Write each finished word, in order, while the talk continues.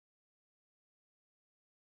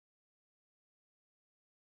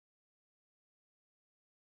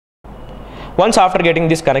Once after getting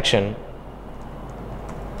this connection,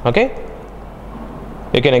 okay,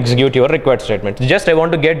 you can execute your required statement. Just I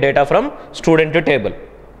want to get data from student to table.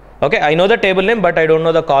 Okay, I know the table name, but I don't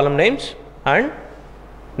know the column names and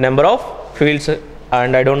number of fields,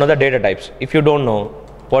 and I don't know the data types. If you don't know,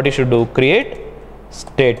 what you should do, create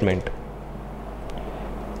statement.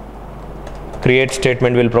 Create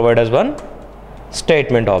statement will provide us one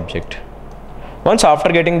statement object. Once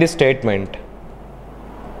after getting this statement,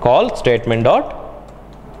 call statement dot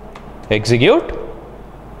execute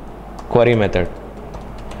query method.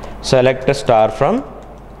 Select a star from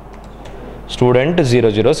student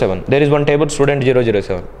 007. There is one table student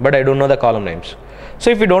 007, but I don't know the column names. So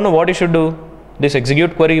if you don't know, what you should do, this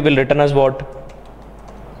execute query will return us what?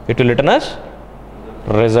 It will return us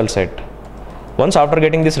result set. Once after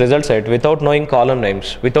getting this result set, without knowing column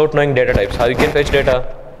names, without knowing data types, how you can fetch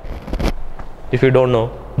data? If you don't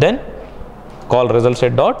know, then call result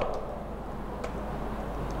set dot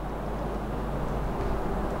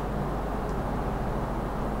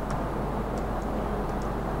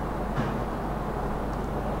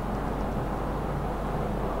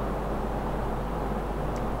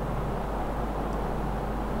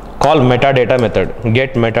call metadata method,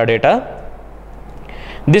 get metadata.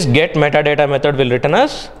 This get metadata method will return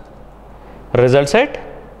us result set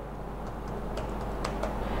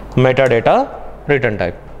metadata return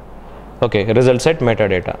type. Okay, result set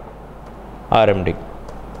metadata RMD.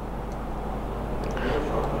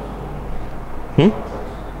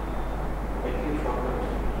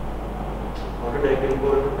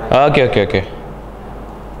 Okay.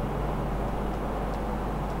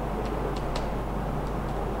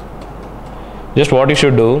 Just what you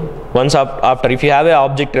should do, once after, if you have an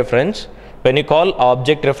object reference, when you call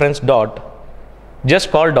object reference dot, just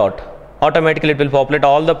call dot, automatically it will populate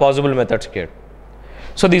all the possible methods here.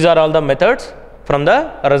 So these are all the methods from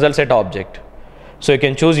the result set object. So you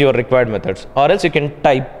can choose your required methods, or else you can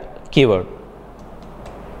type keyword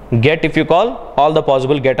get. If you call all the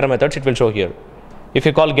possible getter methods, it will show here. If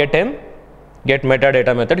you call get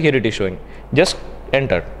metadata method, here it is showing. Just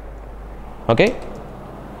enter. Okay,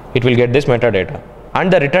 it will get this metadata.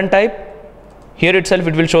 And the return type, here itself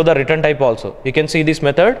it will show the return type also. You can see this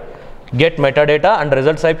method get metadata and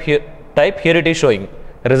result type here it is showing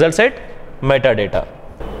result set metadata.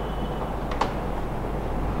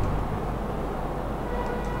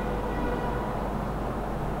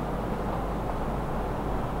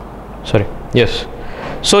 Sorry, yes.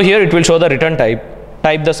 So here it will show the return type.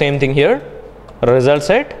 Type the same thing here, result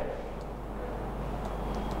set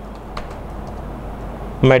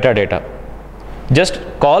metadata. Just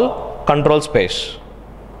call control space.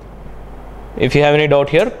 If you have any doubt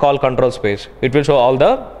here, call control space. It will show all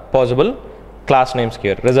the possible class names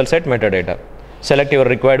here, result set metadata. Select your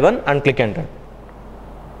required one and click enter.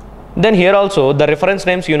 Then here also the reference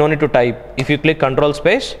names you no need to type. If you click control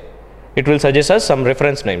space, it will suggest us some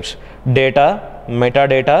reference names: data,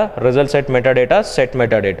 metadata, result set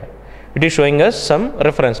metadata. It is showing us some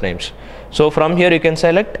reference names. So from here you can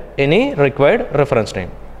select any required reference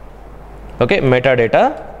name. Okay,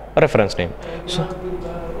 metadata reference name. So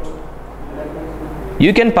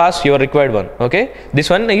you can pass your required one. Okay, this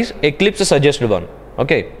one is Eclipse suggested one.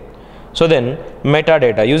 Okay, so then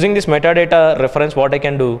metadata, using this metadata reference, what I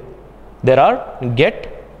can do, there are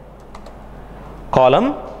get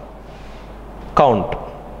column count.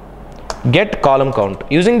 Get column count.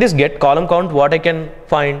 Using this get column count, what I can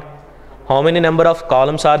find, how many number of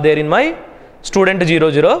columns are there in my student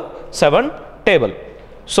 007 table.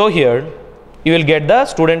 So here you will get the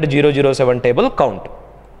student 007 table count.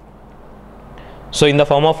 So in the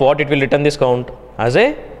form of what it will return this count? As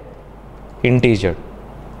a integer.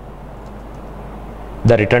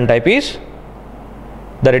 The return type is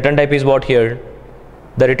what here?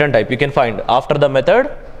 The return type you can find after the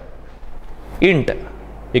method int.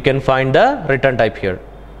 You can find the return type here.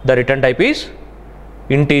 The return type is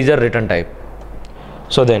integer return type.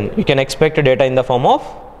 So then you can expect data in the form of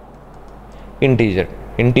integer.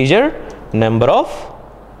 Integer number of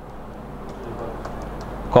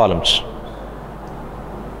columns.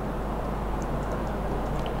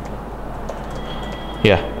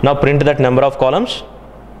 Yeah, now print that number of columns.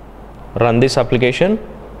 Run this application.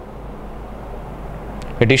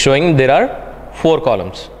 It is showing there are 4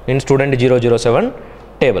 columns in student 007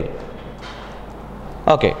 table.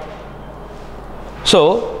 Okay,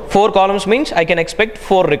 so 4 columns means I can expect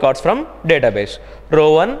 4 records from database.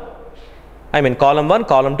 Row 1, I mean column 1,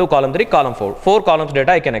 column 2, column 3, column 4. 4 columns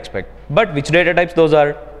data I can expect. But which data types those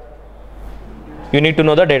are? You need to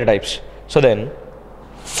know the data types. So then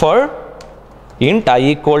for int I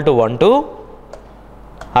equal to 1 to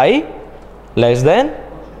I less than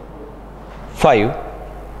 5,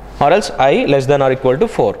 or else I less than or equal to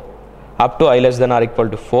 4, up to I less than or equal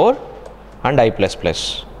to 4 and I plus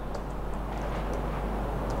plus.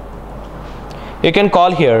 You can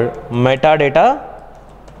call here metadata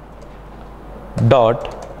dot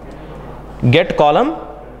get column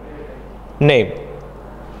name,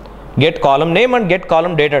 get column name and get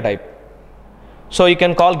column data type. So you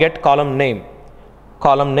can call get column name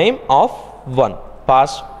of 1,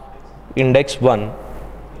 pass index 1,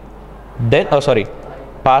 then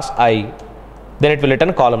pass I, then it will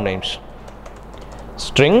return column names,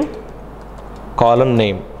 string column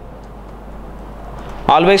name.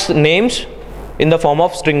 Always names in the form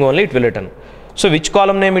of string only it will return. So which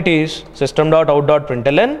column name it is?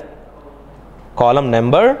 System.out.println column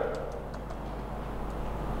number,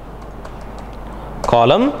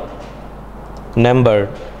 column number,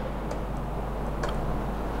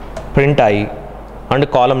 print I and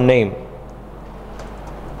column name,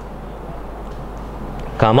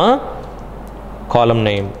 comma column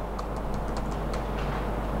name.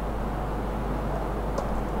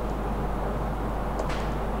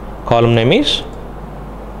 Column name is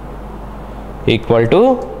equal to,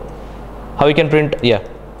 how we can print, yeah,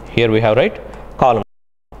 here we have, right, column.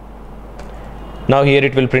 Now here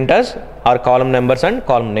it will print as our column numbers and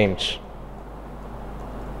column names.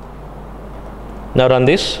 Now run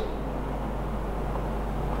this.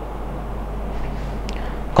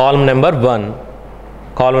 Column number 1,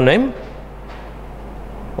 column name,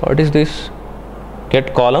 what is this?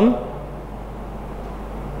 Get column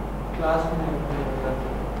class name.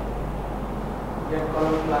 Get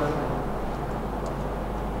column class name.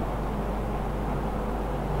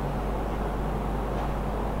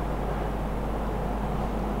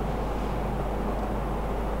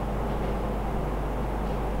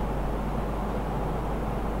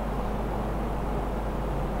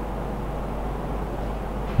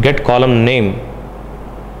 Get column name.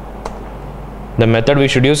 The method we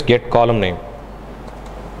should use get column name.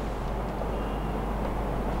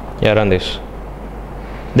 Yeah, run this.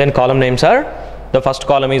 Then column names are, the first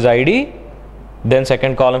column is ID, then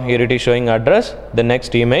second column here it is showing address, the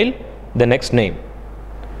next email, the next name.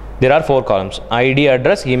 There are 4 columns: ID,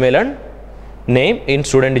 address, email and name in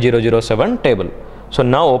student 007 table. So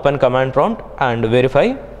now open command prompt and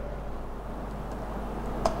verify.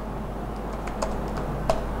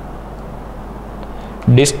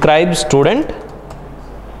 Describe student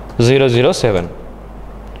 007.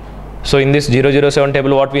 So in this 007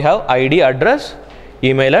 table what we have? ID, address,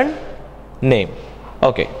 email and name.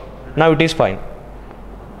 Okay, now it is fine.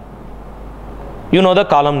 You know the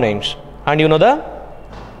column names and you know the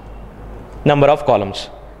number of columns.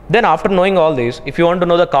 Then after knowing all this, if you want to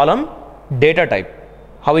know the column data type,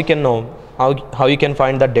 how we can know, how you can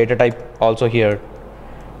find that data type also here?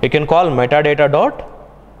 You can call metadata dot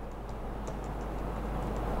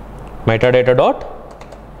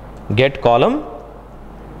get column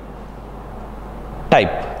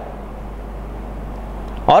type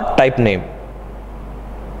or type name.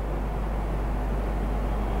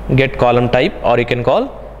 Get column type, or you can call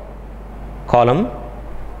column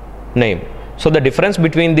name. So the difference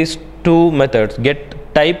between these two methods, get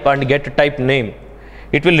type and get type name,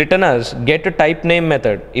 it will return as get type name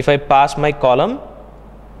method. If I pass my column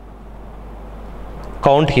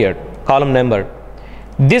count here, column number,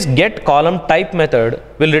 this get column type method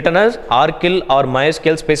will return as rkill or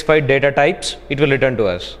mysql specified data types, it will return to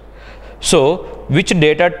us. So which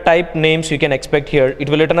data type names you can expect here? It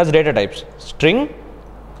will return as data types, string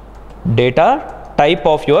data type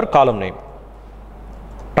of your column name.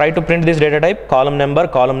 Try to print this data type, column number,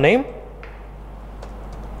 column name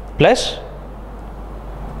plus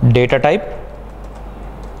data type,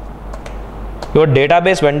 your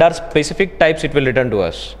database vendor specific types it will return to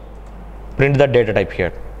us. Print the data type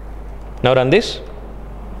here. Now run this.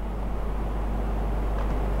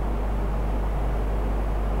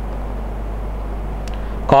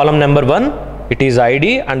 Column number 1 it is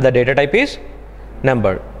ID and the data type is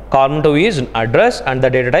number. Column 2 is address and the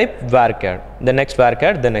data type varchar. The next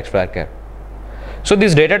varchar, the next varchar. So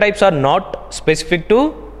these data types are not specific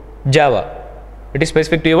to Java. It is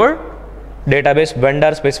specific to your database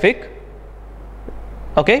vendor specific.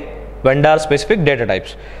 Okay, vendor specific data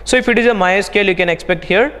types. So if it is a MySQL, you can expect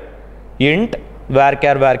here int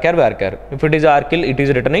varchar varchar varchar. If it is rkill, it is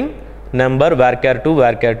returning number varchar 2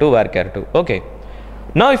 varchar 2 varchar 2. Okay.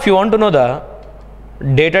 Now if you want to know the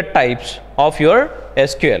data types of your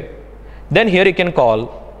SQL, then here you can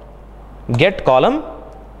call get column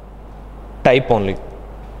type only.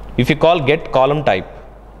 If you call get column type,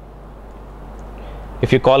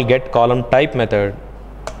 if you call get column type method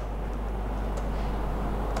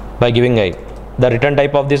by giving I, The return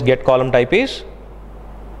type of this get column type is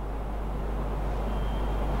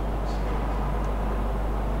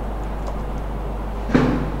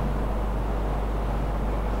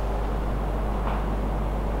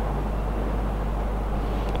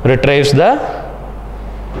retrieves the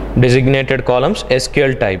designated columns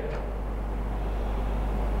SQL type.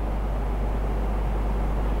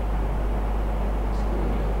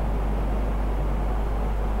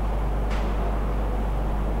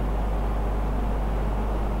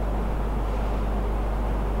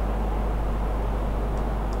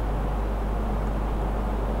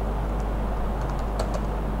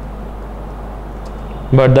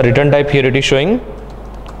 But the return type here it is showing,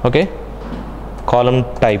 okay, column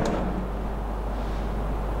type.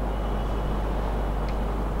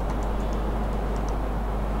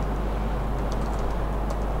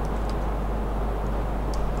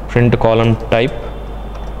 Print column type.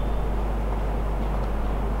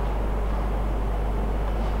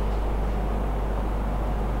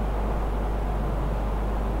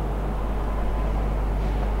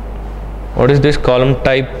 What is this column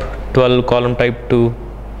type 12, column type 2?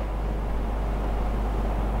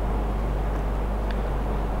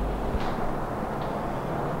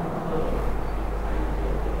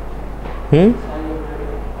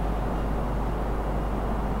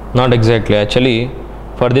 Not exactly. Actually,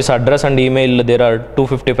 for this address and email, there are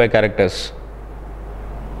 255 characters.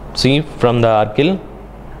 See from the arkill,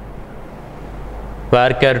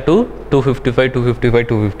 varchar to 255, 255,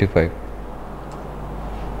 255.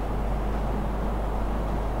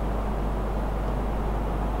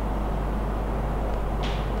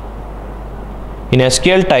 In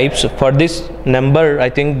SQL types, for this number, I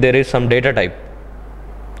think there is some data type.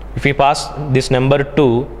 If we pass this number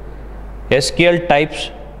to SQL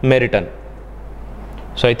types may return.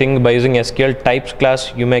 So I think by using SQL types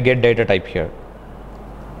class, you may get data type here.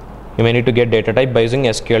 You may need to get data type by using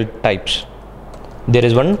SQL types. There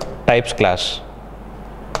is one types class.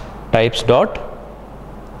 Types dot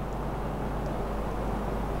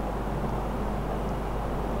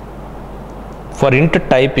for int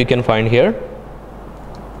type you can find here.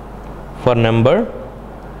 For number,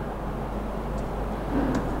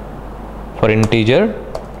 for integer,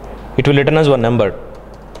 it will return as one number.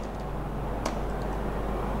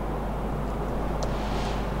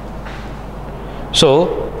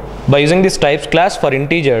 So by using this types class for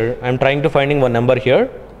integer, I am trying to finding one number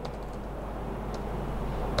here.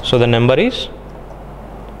 So the number is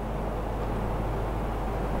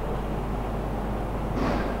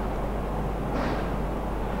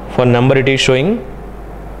for number it is showing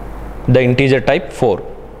the integer type 4.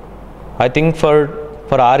 I think for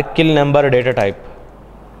arkill number data type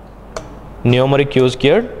numeric use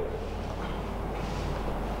here.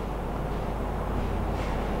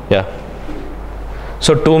 Yeah.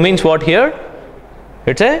 So 2 means what here?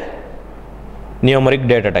 It's a numeric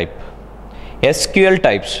data type. SQL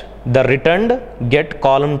types, the returned get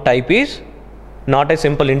column type is not a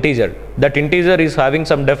simple integer. That integer is having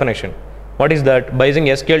some definition. What is that? By using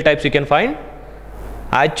SQL types you can find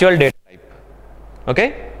actual data type.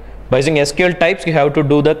 Okay? By using SQL types you have to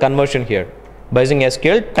do the conversion here. By using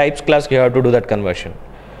SQL types class you have to do that conversion.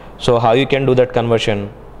 So how you can do that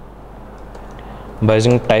conversion? By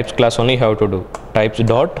using types class only you have to do types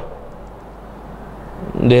dot.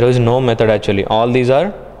 There is no method actually. All these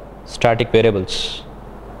are static variables.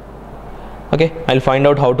 Okay, I'll find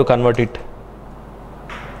out how to convert it.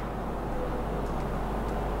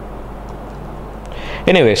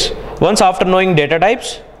 Anyways, once after knowing data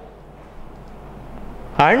types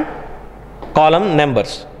and column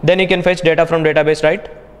numbers, then you can fetch data from database, right?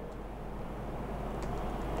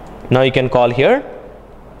 Now you can call here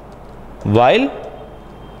while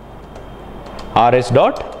rs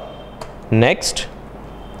dot next.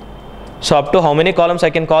 So up to how many columns I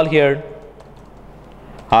can call here?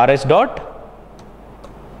 rs dot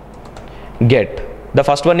get. The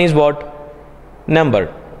first one is what?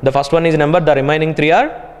 Number. The first one is number, the remaining 3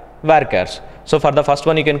 are varchars. So for the first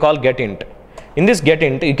one you can call get int. In this get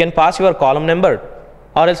int you can pass your column number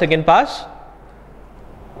or else you can pass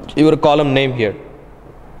your column name here.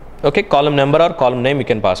 Okay, column number or column name you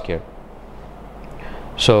can pass here.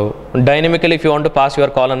 So dynamically if you want to pass your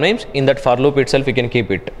column names, in that for loop itself you can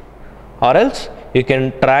keep it, or else you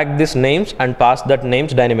can track these names and pass that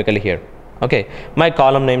names dynamically here. Okay, my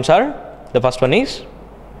column names are, the first one is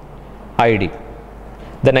id,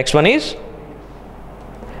 the next one is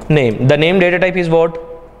name. The name data type is what?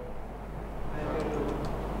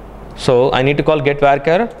 So I need to call get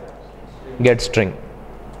varchar get string.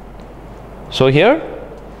 So here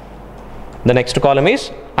the next column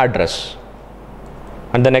is address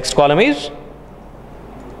and the next column is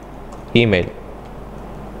email.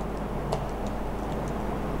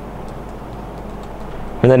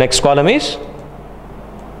 And the next column is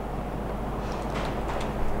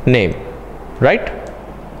name, right?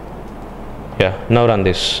 Yeah, now run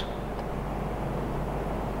this.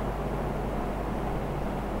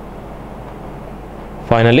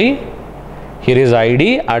 Finally, here is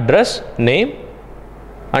ID, address, name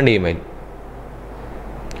and email.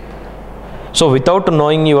 So without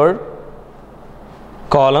knowing your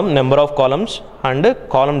column, number of columns and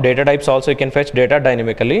column data types also, you can fetch data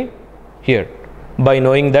dynamically here by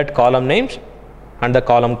knowing that column names and the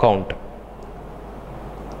column count.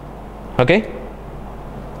 Okay.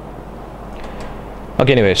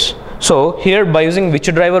 Okay, anyways, so here by using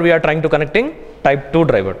which driver we are trying to connecting? Type 2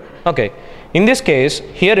 driver. Okay, in this case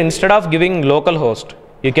here instead of giving localhost,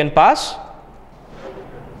 you can pass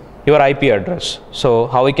your IP address. So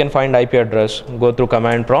how we can find IP address? Go through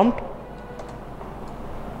command prompt,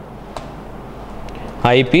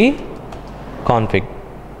 IP config.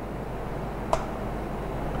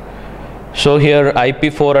 So here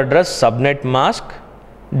IP4 address, subnet mask,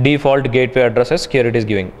 default gateway addresses, here it is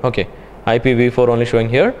giving. Okay, IPv4 only showing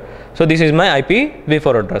here. So this is my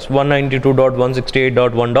IPv4 address,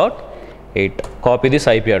 192.168.1.8. Copy this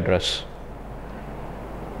IP address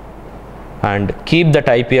and keep that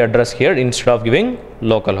IP address here instead of giving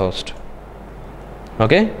localhost.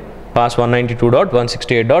 Okay, pass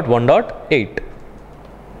 192.168.1.8.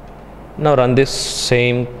 Now run this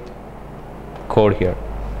same code here.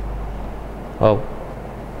 Oh,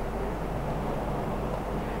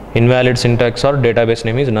 invalid syntax or database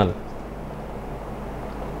name is null.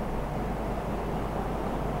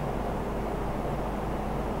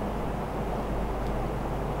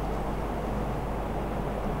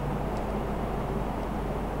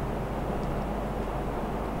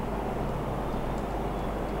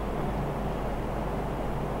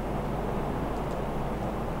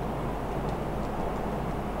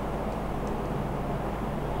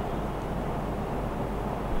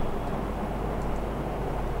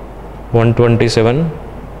 One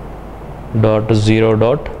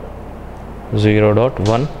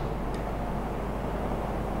 127.0.0.1.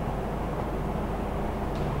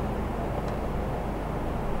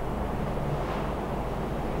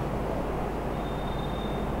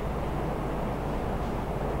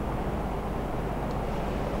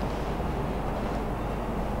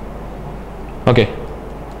 Okay,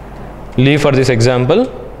 leave for this example,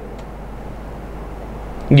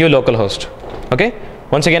 give localhost. Okay,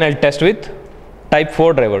 once again I'll test with type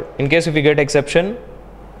 4 driver. In case if we get exception,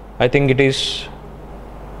 I think it is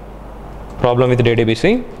problem with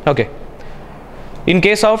JDBC. Okay, in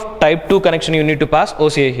case of type 2 connection you need to pass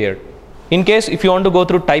OCJA here. In case if you want to go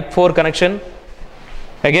through type 4 connection,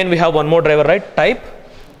 again we have one more driver, right? Type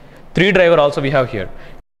 3 driver also we have here.